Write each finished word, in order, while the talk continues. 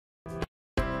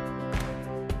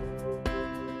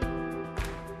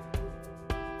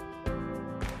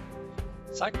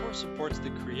Sitecore supports the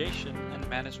creation and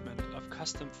management of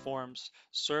custom forms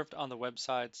served on the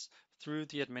websites through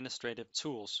the administrative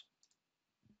tools.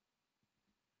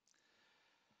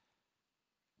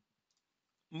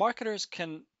 Marketers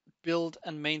can build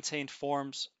and maintain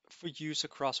forms for use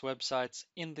across websites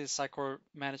in the Sitecore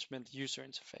management user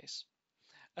interface.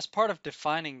 As part of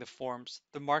defining the forms,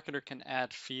 the marketer can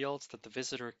add fields that the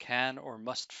visitor can or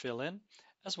must fill in,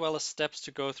 as well as steps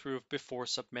to go through before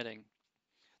submitting.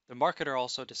 The marketer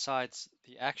also decides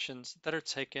the actions that are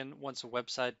taken once a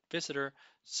website visitor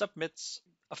submits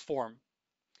a form.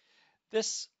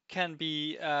 This can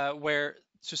be where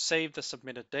to save the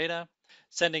submitted data,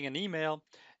 sending an email,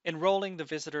 enrolling the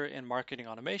visitor in marketing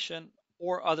automation,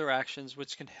 or other actions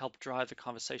which can help drive the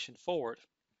conversation forward.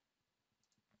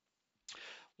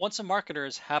 Once a marketer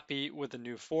is happy with the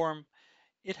new form,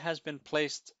 it has been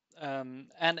placed on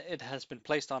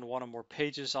one or more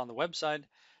pages on the website.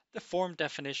 The form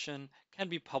definition can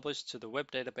be published to the web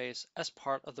database as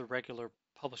part of the regular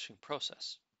publishing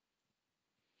process.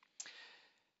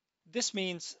 This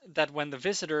means that when the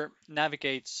visitor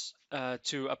navigates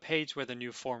to a page where the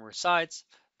new form resides,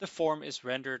 the form is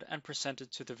rendered and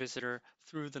presented to the visitor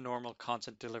through the normal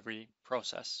content delivery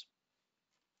process.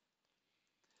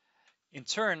 In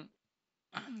turn,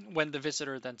 when the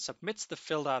visitor then submits the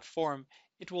filled out form,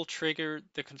 it will trigger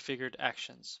the configured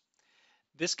actions.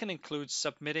 This can include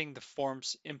submitting the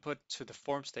form's input to the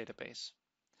forms database.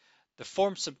 The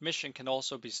form submission can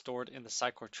also be stored in the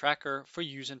Sitecore tracker for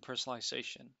use in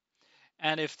personalization.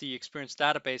 And if the experience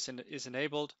database is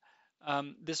enabled,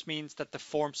 this means that the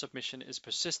form submission is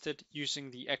persisted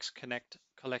using the XConnect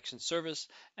collection service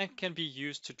and can be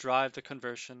used to drive the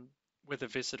conversion with a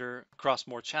visitor across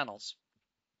more channels.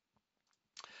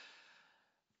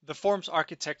 The form's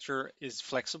architecture is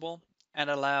flexible and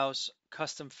allows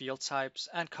custom field types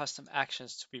and custom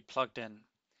actions to be plugged in.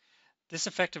 This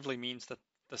effectively means that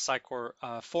the Sitecore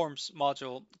Forms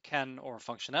module or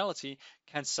functionality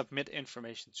can submit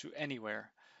information to anywhere,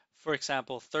 for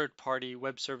example, third-party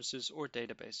web services or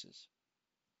databases.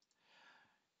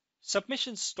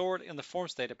 Submissions stored in the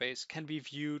Forms database can be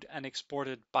viewed and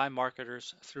exported by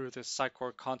marketers through the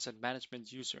Sitecore Content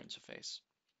Management user interface.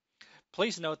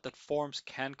 Please note that forms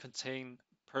can contain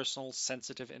personal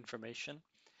sensitive information,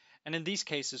 and in these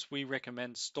cases we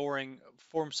recommend storing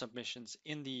form submissions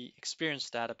in the Experience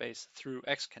database through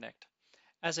XConnect,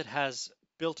 as it has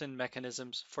built-in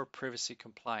mechanisms for privacy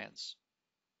compliance.